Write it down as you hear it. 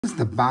This is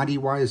the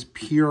Bodywise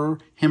Pure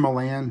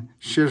Himalayan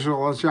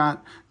Shilajit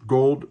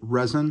Gold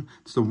Resin.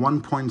 It's the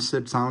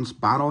 1.6 ounce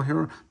bottle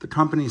here. The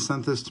company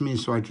sent this to me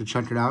so I could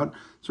check it out.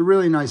 It's a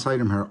really nice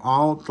item here.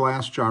 All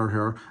glass jar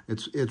here.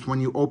 It's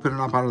when you open it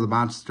up out of the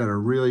box, it's got a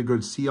really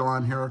good seal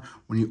on here.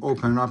 When you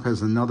open it up, it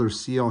has another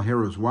seal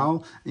here as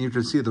well. And you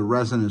can see the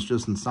resin is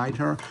just inside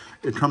here.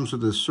 It comes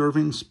with a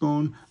serving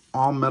spoon,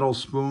 all metal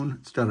spoon.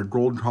 It's got a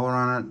gold color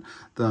on it.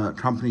 The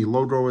company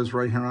logo is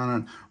right here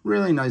on it.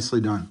 Really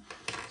nicely done.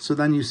 So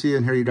then you see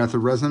in here, you got the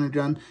resin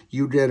again.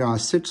 You get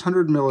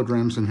 600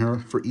 milligrams in here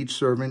for each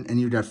serving,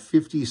 and you got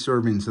 50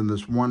 servings in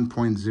this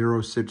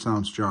 1.06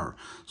 ounce jar.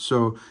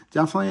 So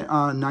definitely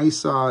a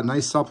nice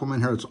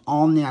supplement here. It's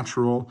all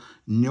natural,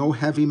 no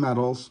heavy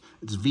metals.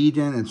 It's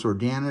vegan, it's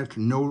organic,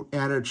 no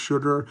added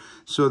sugar.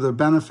 So the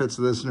benefits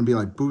of this are gonna be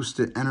like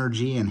boosted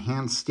energy,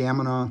 enhanced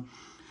stamina,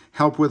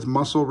 help with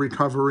muscle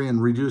recovery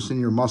and reducing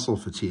your muscle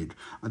fatigue.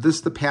 This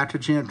is the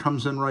packaging it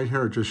comes in right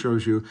here. It just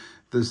shows you,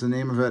 this is the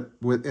name of it.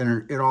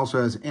 And it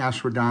also has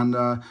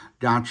Ashwagandha,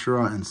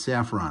 Gokshura, and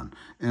Saffron.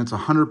 And it's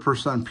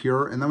 100%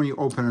 pure. And then when you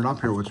open it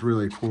up here, what's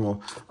really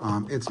cool,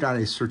 it's got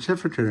a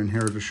certificate in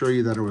here to show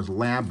you that it was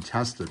lab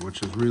tested,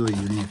 which is really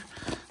unique.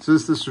 So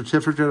this is the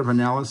certificate of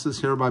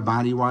analysis here by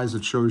Bodywise.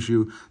 It shows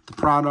you the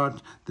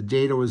product, the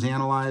data was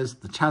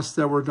analyzed, the tests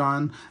that were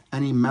done,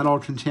 any metal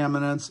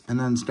contaminants, and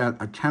then it's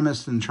got a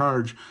chemist in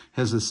charge,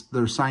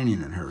 they're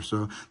signing it here.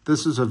 So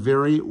this is a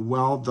very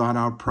well thought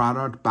out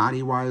product.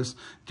 Bodywise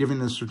giving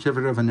the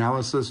certificate of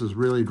analysis is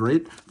really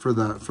great for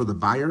the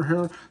buyer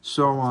here.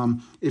 So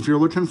if you're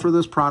looking for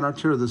this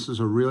product here, this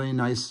is a really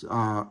nice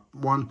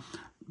one.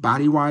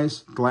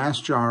 Bodywise glass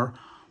jar,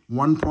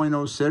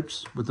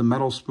 1.06 with a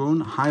metal spoon.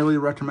 Highly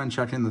recommend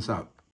checking this out.